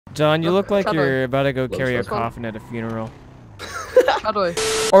John, you look like Chadoy. you're about to go carry a this one? coffin at a funeral. Chadoy.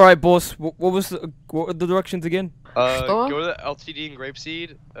 Alright, boss. What were the directions again? Что? Go to the LTD and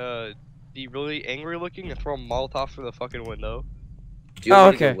Grapeseed, be really angry looking and throw a Molotov through the fucking window. Oh,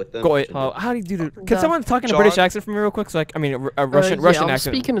 okay. Go it. How do you do that? Can someone talk in a British accent for me real quick? So like, I mean, a Russian I'm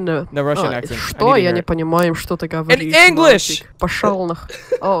accent. speaking in a... No, Russian accent. Что? Я не понимаю, что ты говоришь. In English! Пошел нах...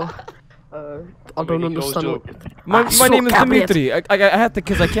 Oh. I don't understand. My name is Dimitri. I have to,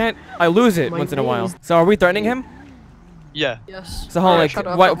 cause I can't. I lose it once in a while. So are we threatening him? Yeah. Yes. So how like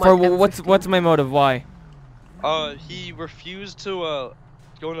why, for what's my motive? Why? He refused to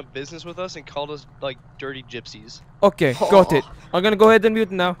go into business with us and called us like dirty gypsies. Okay, got it. I'm gonna go ahead and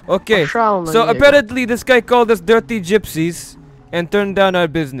mute now. Okay. Пошел на So него. apparently this guy called us dirty gypsies and turned down our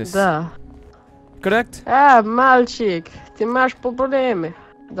business. Да. Correct? Мальчик, ты имеешь проблемы.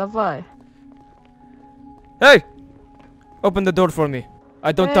 Давай. Hey! Open the door for me.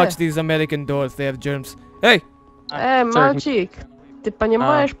 I don't touch these American doors. They have germs. Hey! Мальчик, ты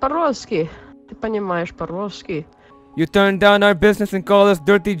понимаешь по-русски? Ты понимаешь по-русски? You turned down our business and called us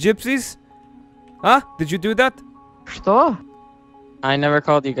dirty gypsies? Huh? Did you do that? Что? I never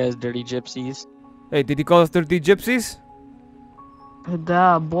called you guys dirty gypsies. Hey, did he call us dirty gypsies?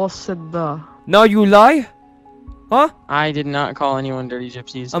 Да, босс, да. Now you lie? Huh? I did not call anyone dirty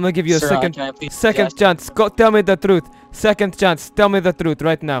gypsies. I'm gonna give you a Sir, second can I please second suggest- chance. Go tell me the truth. Second chance. Tell me the truth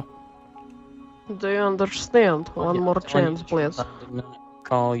right now. Do you understand? One more chance, please. I did not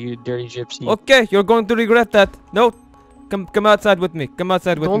call you dirty gypsy. Okay, you're going to regret that. No. Come outside with me. Come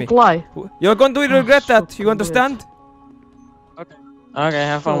outside with me. Don't lie. You're going to regret that. You understand? Okay,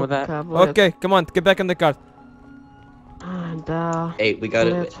 have fun with that. Сука, блядь. Okay, come on. Get back in the car. Да. Hey, we got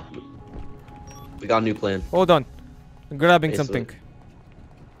Блядь. it. We got a new plan. Hold on. I'm grabbing Okay, something.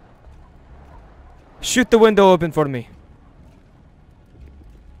 Shoot the window open for me.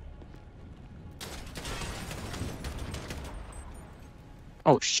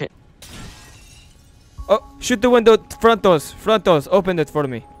 Oh shit. Oh, shoot the window. Front doors. Front doors. Open it for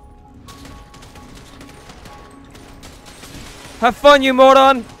me. Have fun, you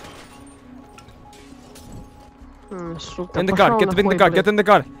moron! Сука, In the car. пошёл Get in the нахуй, car. блядь. Get in the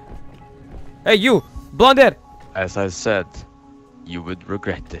car. Hey, you. Blonde hair. As I said, you would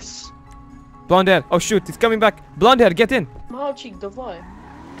regret this. Blonde hair. Oh, shoot. He's coming back. Blonde hair. Get in. Мальчик, давай.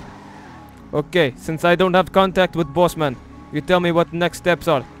 Okay, since I don't have contact with boss man, you tell me what next steps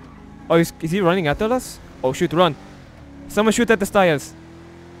are. Oh, is he running after us? Oh, shoot, run. Someone shoot at the tires.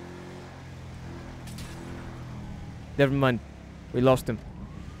 Never mind. We lost him.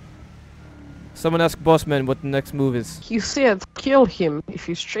 Someone ask boss man what the next move is. He said kill him if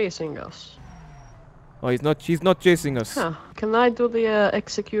he's chasing us. Oh, he's not chasing us. Huh. Can I do the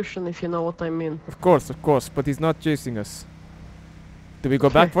execution if you know what I mean? Of course, but he's not chasing us. Do we go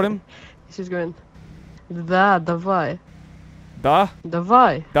back for him? He's going. Да, давай. Da,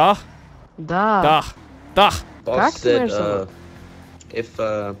 Давай. da, Да. da, da. Boss Как said ты знаешь? if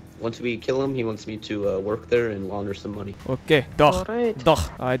once we kill him, he wants me to work there and launder some money. Okay, doch, Alright. doch.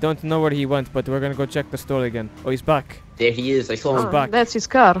 I don't know where he went, but we're gonna go check the store again. Oh, he's back. There he is. I saw him. back. That's his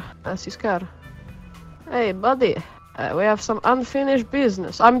car. That's his car. Hey, buddy. We have some unfinished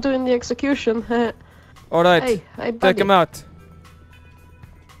business. I'm doing the execution. All right, Hey, buddy. take him out.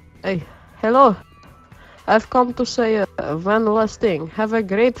 Hey, hello. I've come to say one last thing. Have a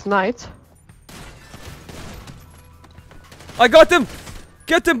great night. I got him.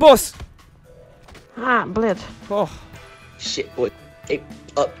 Get him, boss. Ah, bled. Oh, Shit, boy. Hey,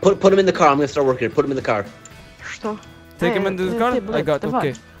 put him in the car. I'm gonna start working. Put him in the car. Что? take him Hey, into the ты, car. I блядь, got. давай.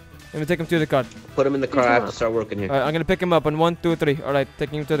 Okay. Let me take him to the car. Put him in the car. I have to start working here. Alright, I'm gonna pick him up on 1, 2, 3. Alright,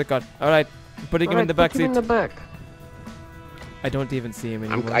 taking him to the car. Alright, putting him in the back put him seat. in the back. I don't even see him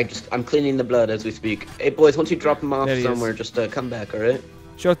anymore. I'm cleaning the blood as we speak. Hey boys, once you drop him off There he is. somewhere, just come back, all right?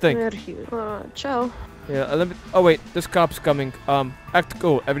 Sure thing. Where he? Ciao. Yeah, let me. Oh wait, this cop's coming. Act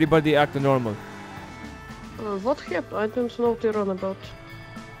cool. Everybody act normal. What happened? I don't know what you're on about.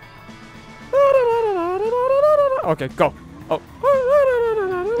 Okay, go. Oh.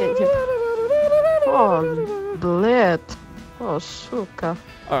 Oh, bled. Oh, сука.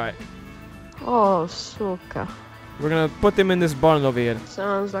 Alright, Oh, сука. we're gonna put him in this barn over here.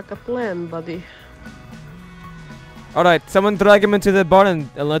 Sounds like a plan, buddy. Alright, someone drag him into the barn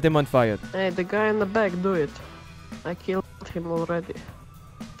and let him on fire. Hey, the guy in the back, do it. I killed him already.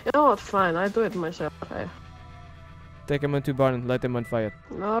 You know what? Fine, I do it myself. Hey. Take him into barn and let him on fire.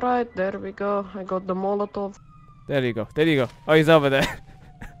 Alright, there we go. I got the Molotov. There you go. There you go. Oh, he's over there.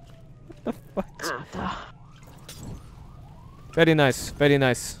 What the fuck? Ah, да. Very nice. Very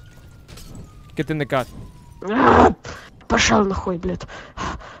nice. Get in the car. А, пошел нахуй, блядь.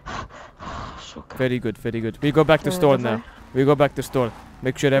 suka. Very good, very good. We go back to store now. We go back to store.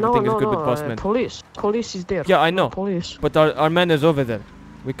 Make sure everything is good with Bossman. Police. Police is there. Yeah, I know. Police. But our man is over there.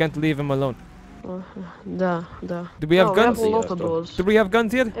 We can't leave him alone. Da. Do we have guns? We have a lot of those. Do we have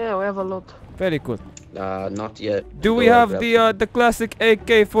guns here? Yeah, we have a lot. Very cool. Not yet. Do we Go have grab the classic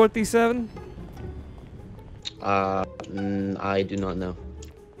AK-47? I do not know.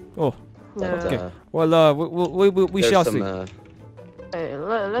 Oh, But, okay. Well, we shall see. Hey,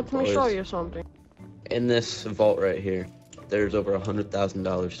 let me show you something. In this vault right here, there's over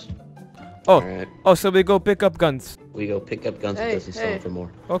 $100,000. Oh, Alright, oh, so we go pick up guns. we go pick up guns Hey, and sell them for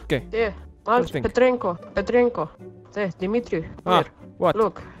more. Okay. Yeah, Nothing. Petrenko. Hey, Dimitri. Ah, Here, what?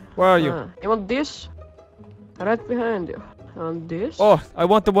 look. Where are you? You want this? Right behind you. And this? Oh, I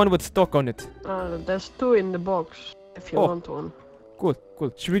want the one with stock on it. There's 2 in the box. If you Oh. want one. Cool,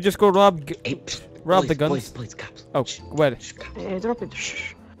 cool. Should we just go rob Hey, psst, rob boys, the guns? Boys, cops. Oh, Shh, where? shh, cops. Hey, drop it.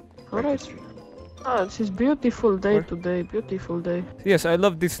 Shh. Right Alright. across the street. This is beautiful day Where? today. Beautiful day. Yes, I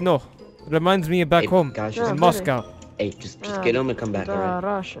love the snow. Reminds me back Hey, home guys, Yeah, in very. Moscow. Hey, just Yeah, get them and come back, alright?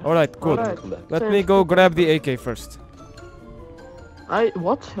 Russia. Alright, cool. Alright. Come back. Let Thanks. me go grab the AK first.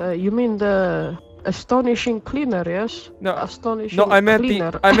 What? You mean the astonishing cleaner? Yes. No, Astonishing. no, I meant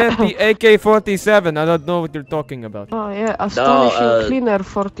cleaner. the AK-47. I don't know what you're talking about. Oh yeah, astonishing uh, cleaner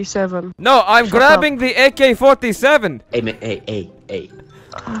 47. No, I'm Shut grabbing the AK-47. Hey, man, hey.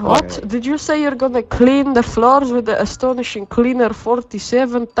 What? Alright. Did you say you're gonna clean the floors with the astonishing cleaner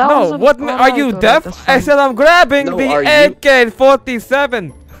 47,000? No, what? Are you Alright, deaf? that's I fine. said I'm grabbing No, the are you?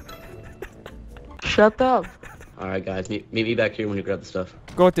 AK-47. Shut up. Alright, guys, meet me back here when you grab the stuff.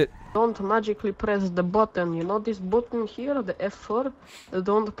 Got it. Don't magically press the button. You know this button here, the F4?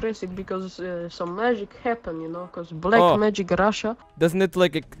 Don't press it because some magic happen, you know, because black Oh. magic Russia. Doesn't it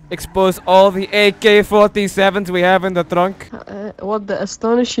like expose all the AK-47s we have in the trunk? What, the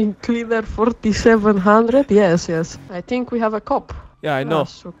astonishing cleaner 4700? Yes. I think we have a cop. Yeah, I know.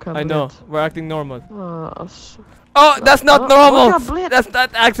 Suka, I know. bled. We're acting normal. Su- Oh, that's not Suka, normal. bled. That's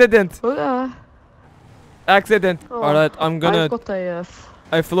not accident. Oh, Accident. Oh, Alright, I'm gonna. I've got a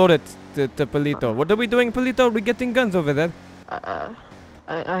I float it to Polito. What are we doing, Polito? We're getting guns over there.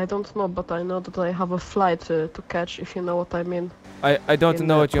 I don't know, but I know that I have a flight to catch, if you know what I mean. I don't in,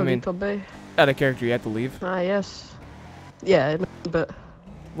 know what you mean. Polito Bay. Out of character, you had to leave. Yes. Yeah, I know, but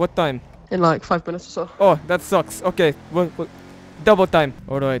What time? in like 5 minutes or so. Oh, that sucks. Okay, double time.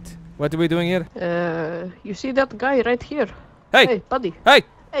 Alright. What are we doing here? You see that guy right here? Hey! Hey, buddy. Hey!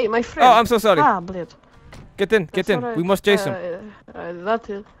 Hey, my friend. Oh, I'm so sorry. Blade. Get in, get That's in. alright. We must chase him.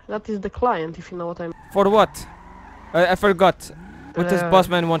 That is the client, if you know what I mean. For what? I forgot. What does Uh,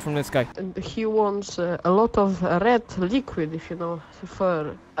 Bossman want from this guy? And he wants a lot of red liquid, if you know,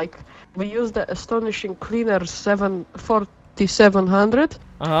 for like we use the astonishing cleaner 4700,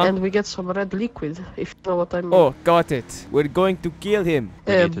 Uh-huh. and we get some red liquid, if you know what I mean. Oh, got it. We're going to kill him.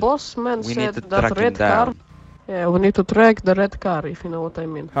 need to- Bossman we need said to that track him red car. down. Yeah, we need to track the red car, if you know what I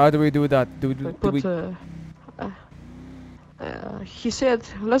mean. How do we do that? Do We we... put, he said,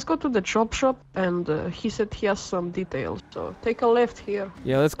 let's go to the chop shop, and he said he has some details. So take a left here.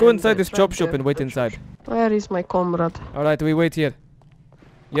 Yeah, let's go and, inside this track chop shop the- and wait the inside. Where is my comrade? Alright, we wait here.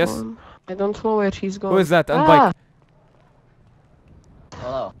 Yes? I don't know where he's going. Who is that? On Ah, bike.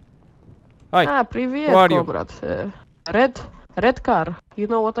 Hello. Hi. Привет, Who are you? comrade. Red car. You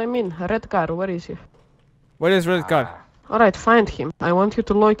know what I mean? Red car. Where is he? Where is red car? All right, find him. I want you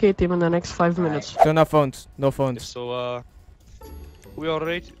to locate him in the next 5 minutes. So no phones. No phones. So we are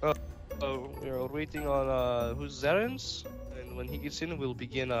waiting on who's errands, and when he gets in, we'll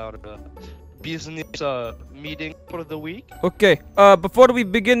begin our business meeting for the week. Okay. Before we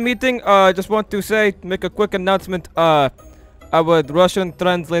begin meeting, I just want to make a quick announcement. Our Russian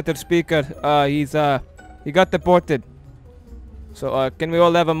translator speaker, he got deported. So can we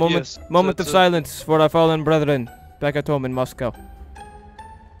all have a moment Yes, of that's silence for our fallen brethren back at home in Moscow?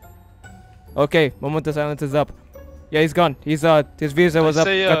 Okay, moment of silence is up. Yeah, he's gone. His visa was up,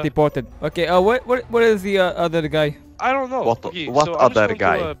 say, got deported. Okay, where is the other guy? I don't know. What- Okay, what so I'm just other going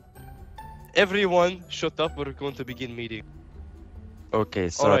guy? To, everyone, shut up. We're going to begin meeting. Okay,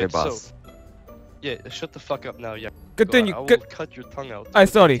 sorry, Alright, boss. Yeah, shut the fuck up now. Yeah. Continue. I will cut your tongue out. I with my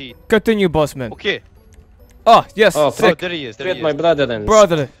sorry. teeth. Continue, boss man. Okay. Oh yes, Oh, Oh, sick there he is. There he Get my is. brother then.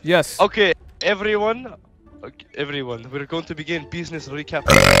 brother. Yes. Okay, everyone. Okay, everyone, we're going to begin business recap.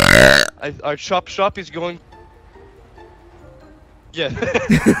 Our shop is going. Yeah,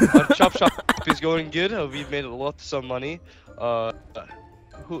 our shop is going good. We've made some money.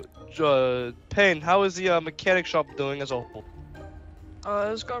 Payne, how is the mechanic shop doing as a whole?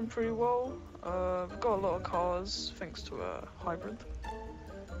 It's going pretty well. We've got a lot of cars thanks to a hybrid.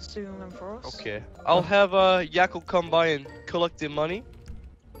 stealing them for us. Okay. I'll have Yakko come by and collect the money.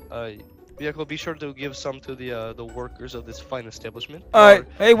 Yakko, be sure to give some to the workers of this fine establishment.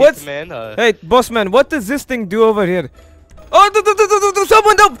 Hey, what's... Man, Hey, boss man, what does this thing do over here? Oh,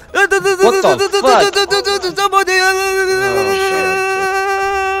 someone up! Somebody!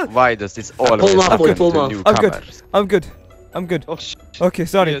 Why does this always off, happen pull to off. newcomers? I'm good. Oh shit. Okay,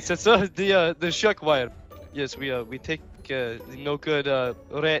 sorry. Yes, it's the shock wire. Yes, we take no good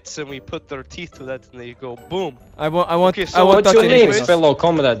rats and we put their teeth to that and they go boom. I won't Okay, I so won't What's touch your anything. names, fellow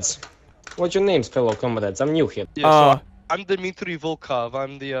comrades? What's your names, fellow comrades? I'm new here. Yeah, so I'm Dmitry Volkov.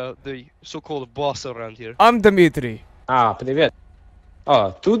 I'm the so-called boss around here. I'm Dmitry. А, привет.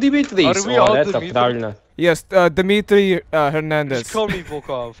 О, two Dimitrys. Are we all Это Dmitry? правильно. Yes, Dmitry Hernandez. Just call me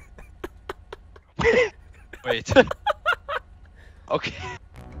Volkov. Wait. Okay.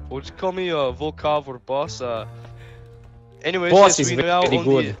 Well, just call me Volkov or boss. Anyways, Boss yes, is we now very own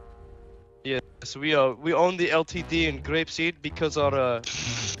good. Yes, we own the LTD in Grapeseed because our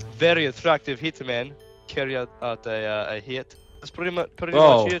very attractive hitman carry out a hit. That's pretty much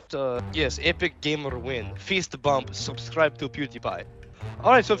it. Yes, epic gamer win. Feast bump. Subscribe to PewDiePie.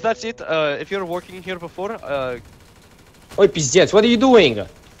 All right, so if that's it, if you're working here before, Ой, пиздец, what are you doing?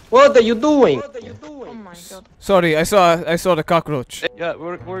 What are you doing? Oh my god. Sorry, I saw the cockroach. yeah,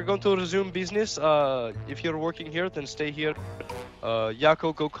 we're going to resume business. If you're working here, then stay here.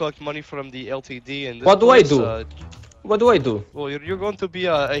 Yakko, go collect money from the LTD and. This What do I place, do? What do I do? Well, you're going to be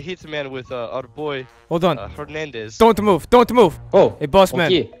a hitman with our boy Hold on. Hernandez. Don't move. Oh, Hey, boss man,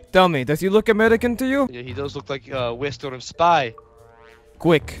 okay. tell me, does he look American to you? Yeah, he does look like a Western spy.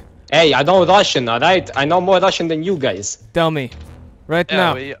 Quick, Hey, I know Russian, alright? I know more Russian than you guys. tell me. Right Yeah,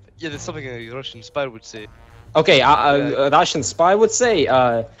 now. well, yeah, that's something a Russian spy would say. Okay, Russian spy would say,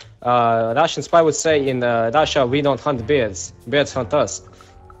 Russian spy would say in Russia we don't hunt bears. Bears hunt us.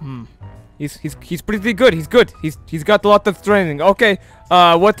 He's pretty good. He's got a lot of training. Okay.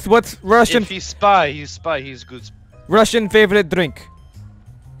 What's Russian If he's spy, he's good. Russian favorite drink?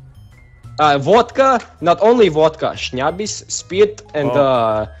 Vodka, not only vodka, schnabis, spirit, and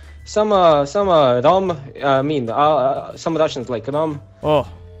some rum. I mean, some Russians like rum. Oh,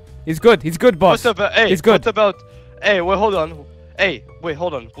 he's good, boss. What about, hey, He's good. What about, hey, wait, hold on. Hey, wait,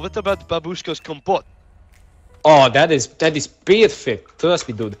 hold on. What about babushka's kompot? Oh, that is perfect. Trust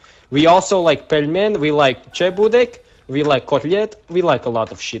me, dude. We also like pelmen. We like chebudek. We like kotlet. We like a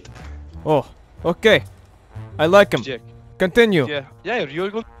lot of shit. Oh, okay. I like him. Jack. Continue. Yeah, you're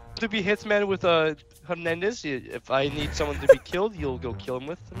going to be hitman with Hernandez. If I need someone to be killed, you'll go kill him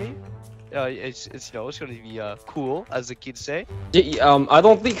with me. It's you know, it's gonna be cool, as the kids say. I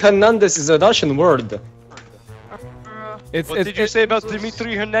don't think Hernandez is a Russian word. What did you say about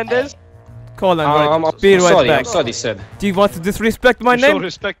Dmitry Hernandez? Call him. I'm Be right sorry, back. I'm sorry, sir. Do you want to disrespect my Show name?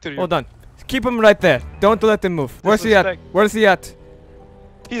 respect to you. Hold on. Keep him right there. Don't let him move. Where's he at? Disrespect. Where's he at?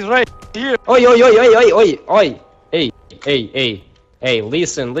 He's right here. Oi, oi, oi, oi, oi, oi, oi. Hey,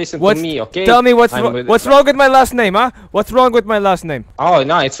 listen to me, okay? Tell me what's I'm with- what's wrong with my last name, huh? What's wrong with my last name? Oh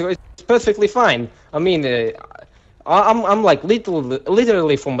no, it's perfectly fine. I mean, I'm like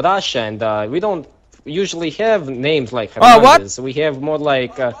literally from Russia, and we don't usually have names like Hernandez. what? We have more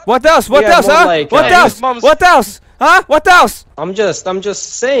like. What else? What Yeah, else, more huh? like, What Hey, else? his mom's- What else? Huh? What else? I'm just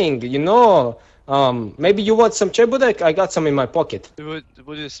saying, you know. Maybe you want some chebudek? I got some in my pocket.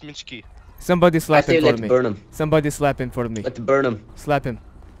 What is Sminchki? Somebody I slap say him for let's me. burn him. Somebody slap him for me. Let's burn him. Slap him.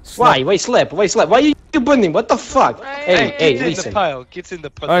 Why? Why slap? Why slap? Why you burning? What the fuck? Hey, Get in listen. the pile. Get in the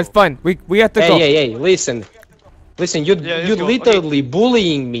pile. Alright, fine. We have to go. Hey, listen. Listen, Yeah, you're let's go. literally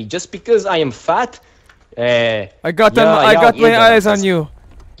bullying me just because I am fat. I got Yeah, I got yeah, my yeah, eyes on that's- you.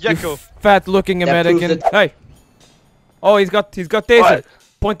 Yakko. Fat-looking That proves American. it. Hey. Oh, he's got taser. What?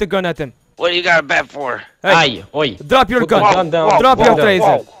 Point the gun at him. What do you got a bet for? Hey, Aye, oi. drop your Put the gun. gun down. Drop your Gun down.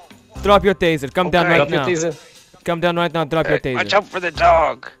 taser. Drop your taser. Come down Okay. right Drop your now. taser. Come down right now. Drop your Hey, watch taser. out for the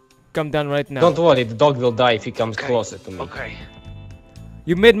dog. Come down right now. Don't worry, the dog will die if he comes Okay. closer to me. Okay.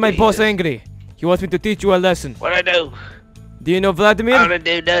 You made my boss Jesus. angry. He wants me to teach you a lesson. What I do? Do you know I Vladimir? don't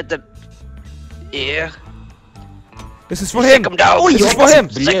do nothing. Yeah. This is for Sick him. 'em, dog. This is for him.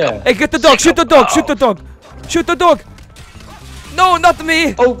 Yeah. Hey, get the dog. Shoot the dog. Shoot the dog. Shoot the dog. No, not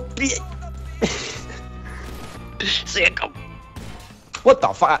me. Oh, Sick 'em. what the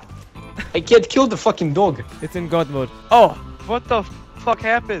fuck? I can't kill the fucking dog. It's in God mode. Oh, What the fuck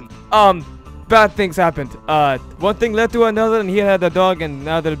happened? bad things happened. One thing led to another, and he had a dog, and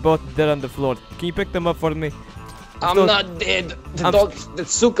now they're both dead on the floor. Can you pick them up for me? I'm still- not dead. The I'm- dog, the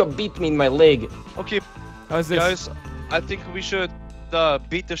suka beat me in my leg. Okay, How's this? guys, I think we should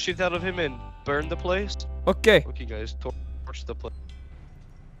beat the shit out of him and burn the place. Okay. Okay, guys, torch the place.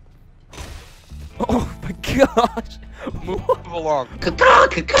 Oh my gosh. Move along.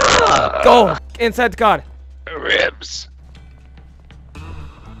 Go inside the car. Ribs.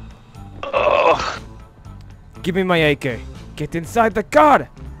 Oh. Give me my AK. Get inside the car.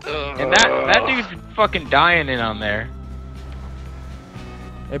 And that dude's fucking dying in on there.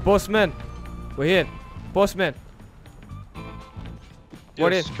 Hey, boss man. We're here. Boss man.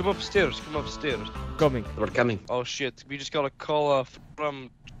 What Yes, is? come upstairs. Come upstairs. Coming. We're coming. Oh shit, we just got a call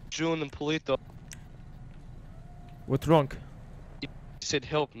from June and Polito. What's wrong? He said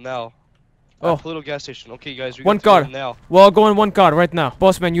help now. Oh. Polito gas station. Okay, guys, we One got to car. go now. We'll all go in one car right now.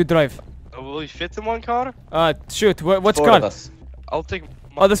 Boss man, you drive. Will we fit in one car? Shoot. What's Four car? of us. I'll take.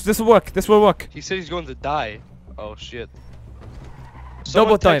 Oh, this will work. This will work. He said he's going to die. Oh shit.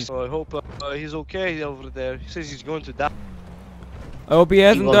 Double Someone time. text, I hope he's okay over there. He says he's going to die. I hope he He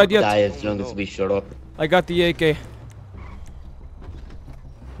hasn't won't died yet. die as long Oh, as no. we shut up. I got the AK.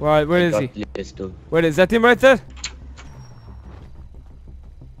 Where is he? Pistol. Where is that him right there?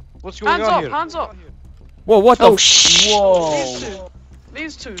 What's going Hands on up, here? hands up. Whoa, what the? Oh shit! These two.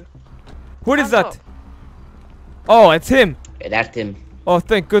 These two. Who is hands that? up. Oh, it's him. Yeah, that's him. Oh,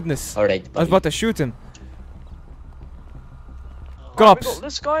 thank goodness. Alright, I was about to shoot him. We Cops. got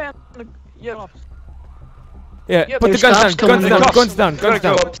this guy and the, yeah. Yeah, Yeah, put the there's guns down. cops coming. Guns down. Cops. Guns down. We Guns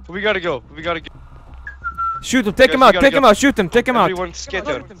gotta down. go. We gotta go. We gotta go. Shoot him. Take Guys, him we out. gotta Take him go. out. Shoot him. Take him out. Everyone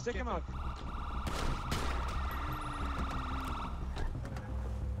scatter.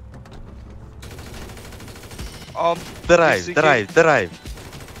 Drive, drive, drive.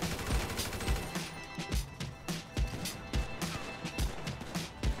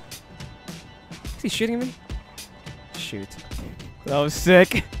 Is he shooting me? Shoot. That was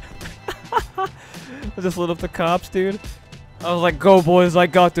sick. I just lit up the cops, dude. I was like, go boys, I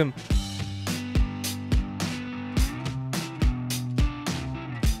got them.